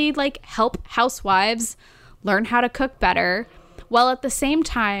 really like help housewives learn how to cook better, while at the same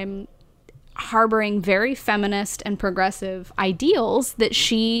time harboring very feminist and progressive ideals that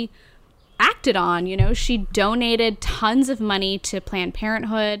she acted on. She donated tons of money to Planned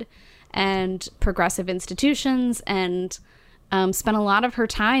Parenthood and progressive institutions, and spent a lot of her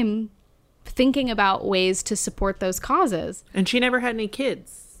time thinking about ways to support those causes. And she never had any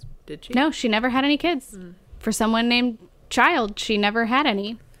kids, did she? No, she never had any kids. For someone named Child, she never had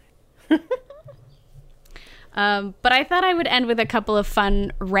any. But I thought I would end with a couple of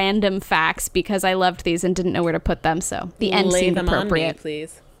fun random facts because I loved these and didn't know where to put them, so the end seemed appropriate. On me,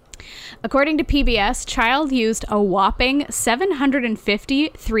 please. According to PBS, Child used a whopping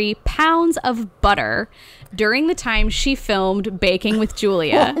 753 pounds of butter during the time she filmed Baking with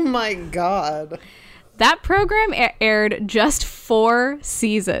Julia. Oh my God. That program aired just 4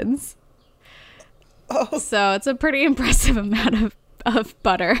 seasons. Oh. So it's a pretty impressive amount of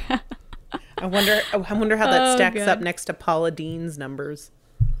butter. I wonder how that stacks up next to Paula Deen's numbers.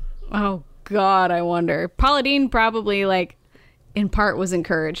 Oh God, I wonder. Paula Deen probably in part was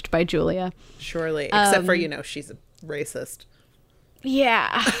encouraged by Julia. Surely. Except for, she's a racist.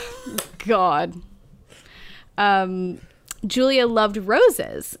 Yeah. God. Julia loved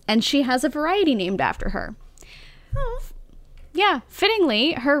roses, and she has a variety named after her. Oh. Yeah,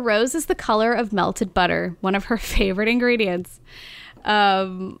 fittingly, her rose is the color of melted butter, one of her favorite ingredients.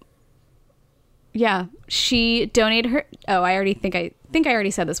 Yeah, she donated her... Oh, I think I already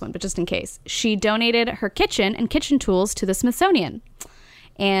said this one, but just in case. She donated her kitchen and kitchen tools to the Smithsonian.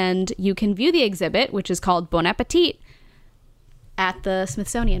 And you can view the exhibit, which is called Bon Appetit, at the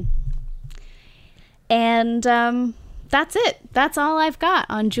Smithsonian. And that's it. That's all I've got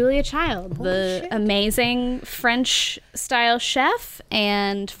on Julia Child, the amazing French-style chef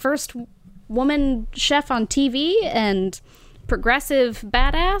and first woman chef on TV and progressive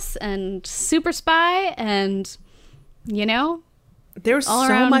badass and super spy and, there's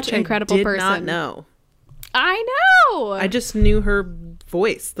so much incredible I did not know. I know. I just knew her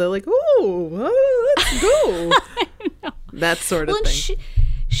voice. They're like, oh, let's go. I know. That sort of thing.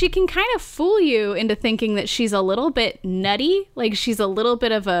 She can kind of fool you into thinking that she's a little bit nutty. Like she's a little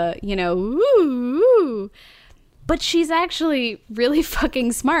bit of a, ooh. But she's actually really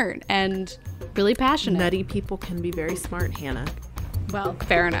fucking smart and really passionate. Nutty people can be very smart, Hannah. Well,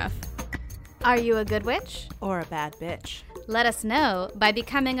 fair enough. Are you a good witch? Or a bad bitch? Let us know by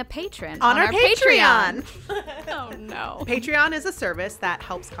becoming a patron on our Patreon. Oh, no. Patreon is a service that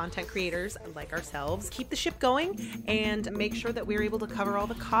helps content creators like ourselves keep the ship going and make sure that we're able to cover all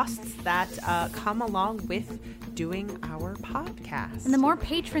the costs that come along with doing our podcast. And the more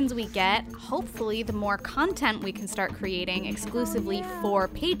patrons we get, hopefully the more content we can start creating exclusively for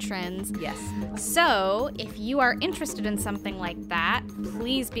patrons. Yes. So, if you are interested in something like that,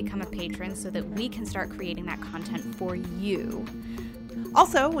 please become a patron so that we can start creating that content for you.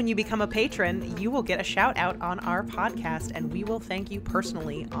 Also, when you become a patron, you will get a shout out on our podcast and we will thank you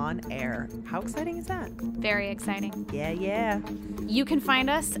personally on air. How exciting is that? Very exciting. Yeah. You can find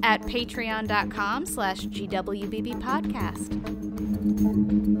us at patreon.com/GWBB podcast.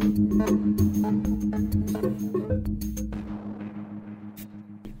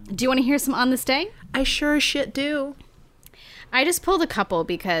 Do you want to hear some on this day? I sure as shit do. I just pulled a couple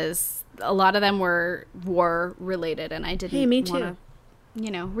because a lot of them were war related and I didn't want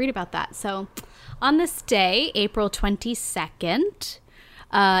to, read about that. So on this day, April 22nd,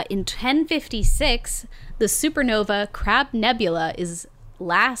 in 1056, the supernova Crab Nebula is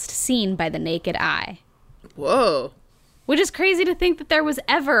last seen by the naked eye. Whoa. Which is crazy to think that there was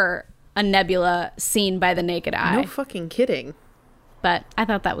ever a nebula seen by the naked eye. No fucking kidding. But I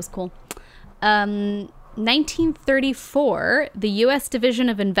thought that was cool. 1934, the U.S. Division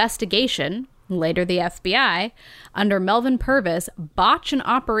of Investigation, later the FBI, under Melvin Purvis, botched an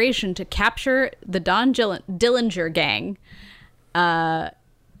operation to capture the Don Dillinger gang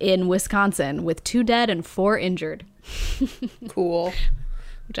in Wisconsin with 2 dead and 4 injured. Cool.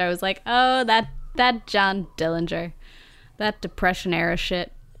 Which I was like, oh, that John Dillinger. That Depression era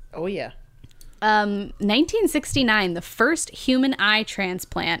shit. Oh, yeah. 1969, the first human eye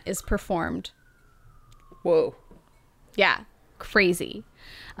transplant is performed. Whoa. Yeah, crazy.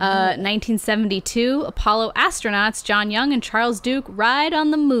 1972, Apollo astronauts John Young and Charles Duke ride on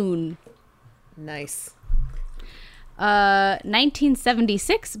the moon. Nice.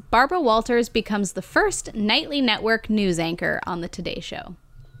 1976, Barbara Walters becomes the first nightly network news anchor on the Today Show.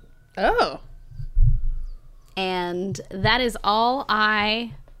 Oh. And that is all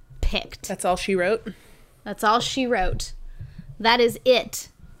I picked. That's all she wrote? That's all she wrote. That is it.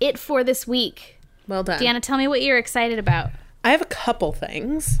 It for this week. Well done. Deanna, tell me what you're excited about. I have a couple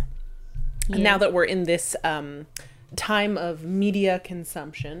things. Yeah. Now that we're in this time of media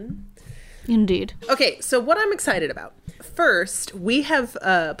consumption. Indeed. Okay, so what I'm excited about. First, we have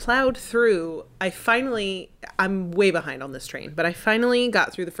plowed through. I'm way behind on this train, but I finally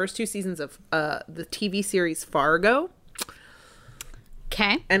got through the first 2 seasons of the TV series Fargo.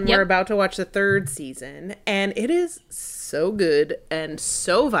 Okay. And we're about to watch the 3rd season, and it is so good and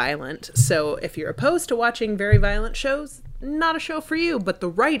so violent. So if you're opposed to watching very violent shows, not a show for you, but the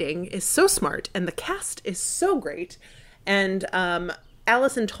writing is so smart and the cast is so great. And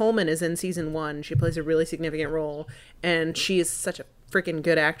Allison Tolman is in season 1. She plays a really significant role, and she is such a freaking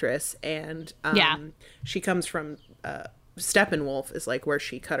good actress. And she comes from Steppenwolf is like where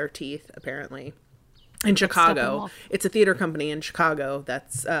she cut her teeth, apparently. In Chicago. It's a theater company in Chicago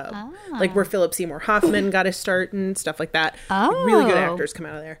that's like where Philip Seymour Hoffman got his start and stuff like that. Oh. Really good actors come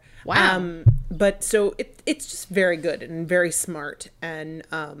out of there. Wow. But so it's just very good and very smart. And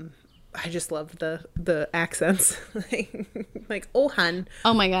I just love the accents. like, oh, hun.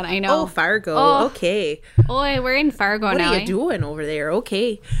 Oh, my God. I know. Oh, Fargo. Oh. Okay. Oi, we're in Fargo now. What are you doing over there?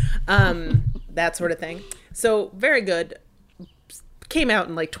 Okay. That sort of thing. So very good. Came out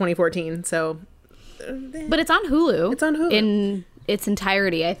in like 2014. So... But it's on Hulu. It's on Hulu. In its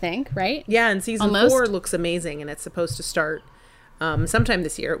entirety, I think, right? Yeah, and season 4 looks amazing, and it's supposed to start sometime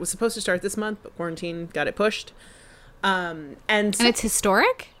this year. It was supposed to start this month, but quarantine got it pushed. And it's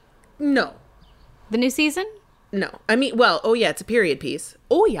historic? No. The new season? No. I mean, well, oh yeah, it's a period piece.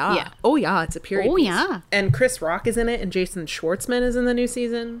 Oh yeah. Yeah. Oh yeah, it's a period piece. Oh yeah. And Chris Rock is in it, and Jason Schwartzman is in the new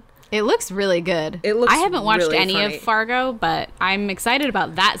season. It looks really good. I haven't watched really any of Fargo, but I'm excited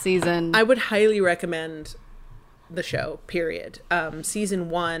about that season. I would highly recommend the show, period. Season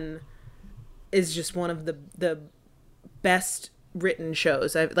 1 is just one of the best written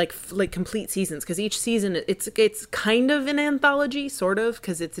shows. I've like complete seasons, because each season it's kind of an anthology, sort of,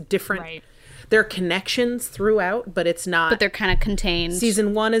 because it's different. Right. There are connections throughout, but it's not. But they're kind of contained.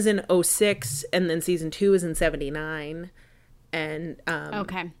 Season 1 is in 2006, and then season 2 is in 1979. And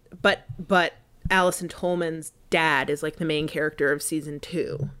okay. But Allison Tolman's dad is like the main character of season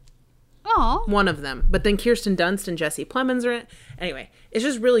 2. Oh, one of them. But then Kirsten Dunst and Jesse Plemons are in it. Anyway, it's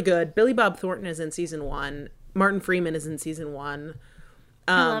just really good. Billy Bob Thornton is in season 1. Martin Freeman is in season 1.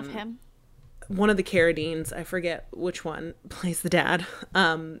 I love him. One of the Carradines, I forget which one, plays the dad.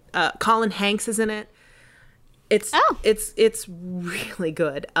 Colin Hanks is in it. It's really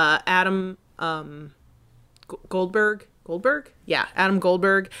good. Adam Goldberg? Yeah, Adam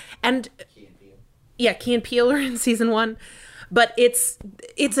Goldberg. And Key and Peele are in season 1. But it's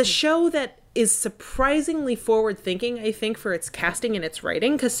a show that is surprisingly forward-thinking, I think, for its casting and its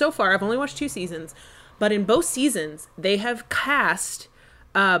writing. Because so far, I've only watched 2 seasons. But in both seasons, they have cast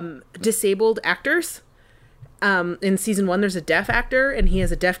disabled actors. In season 1, there's a deaf actor, and he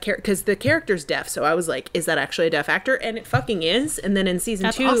has a deaf character, because the character's deaf. So I was like, is that actually a deaf actor? And it fucking is. And then in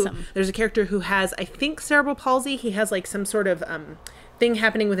season 2, awesome. There's a character who has, I think, cerebral palsy. He has like some sort of thing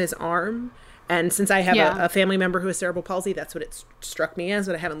happening with his arm. And since I have a family member who has cerebral palsy, that's what it struck me as,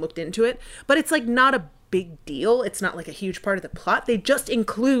 but I haven't looked into it. But it's like not a big deal. It's not like a huge part of the plot. They just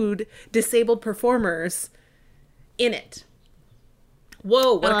include disabled performers in it.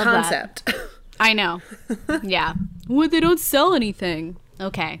 Whoa, what a concept. I know. Yeah. Well, they don't sell anything.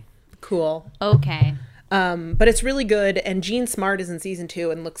 Okay. Cool. Okay. But it's really good. And Jean Smart is in season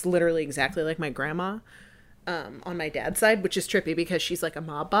 2 and looks literally exactly like my grandma on my dad's side, which is trippy because she's like a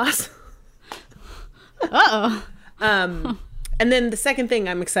mob boss. Uh-oh. And then the second thing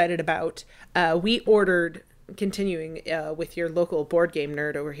I'm excited about, we ordered, continuing with your local board game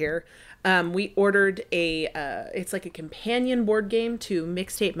nerd over here, we ordered it's like a companion board game to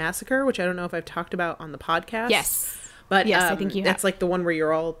Mixtape Massacre, which I don't know if I've talked about on the podcast. Yes. But yes, I think you have. That's like the one where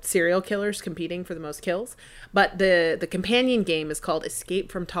you're all serial killers competing for the most kills. But the companion game is called Escape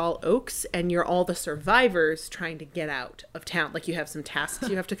from Tall Oaks, and you're all the survivors trying to get out of town. Like you have some tasks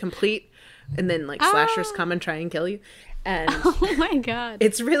you have to complete, and then like slashers come and try and kill you. And oh my God.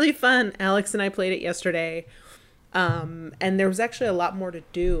 It's really fun. Alex and I played it yesterday. And there was actually a lot more to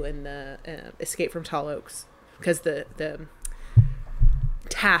do in the Escape from Tall Oaks, because the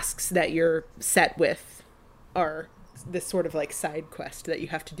tasks that you're set with are this sort of like side quest that you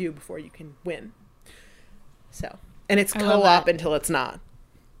have to do before you can win. So, and it's co-op until it's not,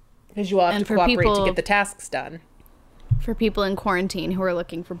 because you all have to cooperate to get the tasks done. For people in quarantine who are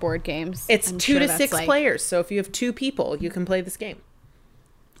looking for board games, it's 2 to 6 players. So if you have 2 people, you can play this game.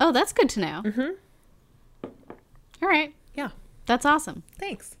 Oh, that's good to know. Mm-hmm. All right. Yeah. That's awesome.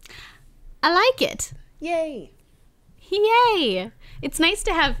 Thanks. I like it. Yay. Yay. It's nice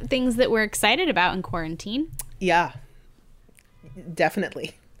to have things that we're excited about in quarantine. Yeah.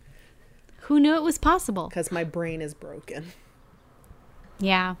 Definitely. Who knew it was possible? Because my brain is broken.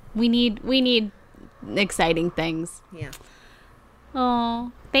 Yeah. We need exciting things. Yeah.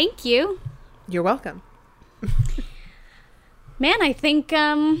 Oh, thank you. You're welcome. Man, I think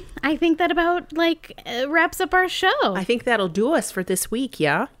that about wraps up our show. I think that'll do us for this week,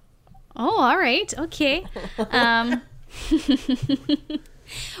 yeah? Oh, all right. Okay.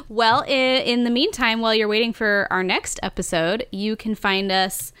 Well, in the meantime, while you're waiting for our next episode, you can find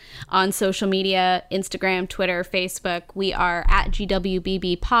us on social media, Instagram, Twitter, Facebook. We are at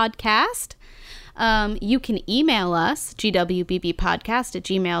GWBB Podcast. You can email us,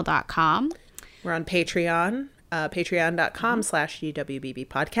 gwbbpodcast@gmail.com. We're on Patreon. Patreon.com/GWBB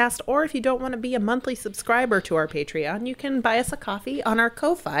podcast. Or if you don't want to be a monthly subscriber to our Patreon, you can buy us a coffee on our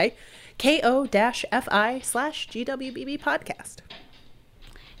Ko-Fi, ko-fi/GWBB podcast.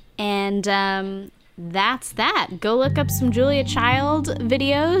 And that's that. Go look up some Julia Child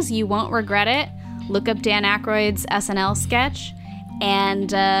videos. You won't regret it. Look up Dan Aykroyd's SNL sketch.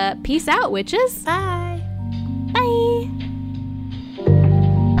 And peace out, witches. Bye. Bye.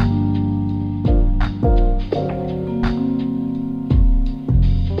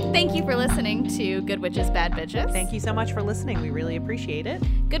 Thank you for listening to Good Witches, Bad Bitches. Thank you so much for listening. We really appreciate it.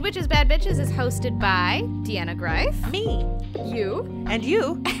 Good Witches, Bad Bitches is hosted by Deanna Greif. Me. You. And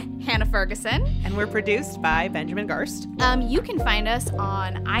you. Hannah Ferguson. And we're produced by Benjamin Garst. You can find us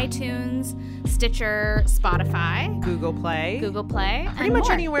on iTunes, Stitcher, Spotify, Google Play. Pretty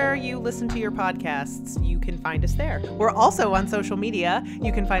much anywhere you listen to your podcasts, you can find us there. We're also on social media.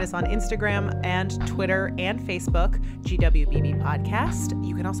 You can find us on Instagram and Twitter and Facebook, GWBB Podcast.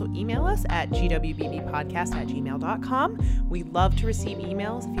 You can also email us at gwbbpodcast@gmail.com. We love to receive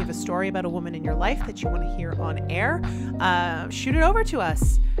emails. If you have a story about a woman in your life that you want to hear on air, shoot it over to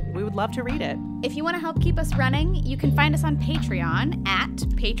us. We would love to read it. If you want to help keep us running, you can find us on Patreon at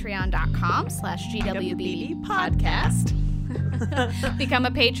patreon.com/GWBB podcast. Become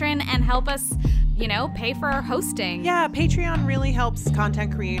a patron and help us, pay for our hosting. Yeah, Patreon really helps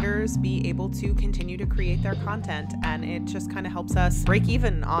content creators be able to continue to create their content, and it just kind of helps us break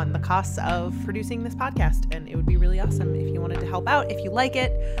even on the costs of producing this podcast, and it would be really awesome if you wanted to help out. If you like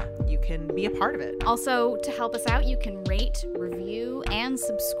it, you can be a part of it. Also, to help us out, you can rate, review, and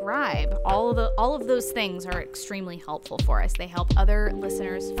subscribe. All of those things are extremely helpful for us. They help other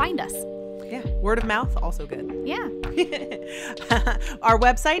listeners find us. Yeah. Word of mouth, also good. Yeah. Our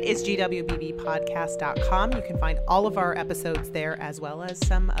website is gwbbpodcast.com. You can find all of our episodes there, as well as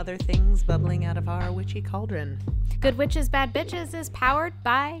some other things bubbling out of our witchy cauldron. Good Witches, Bad Bitches is powered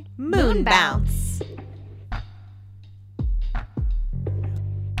by Moon Bounce.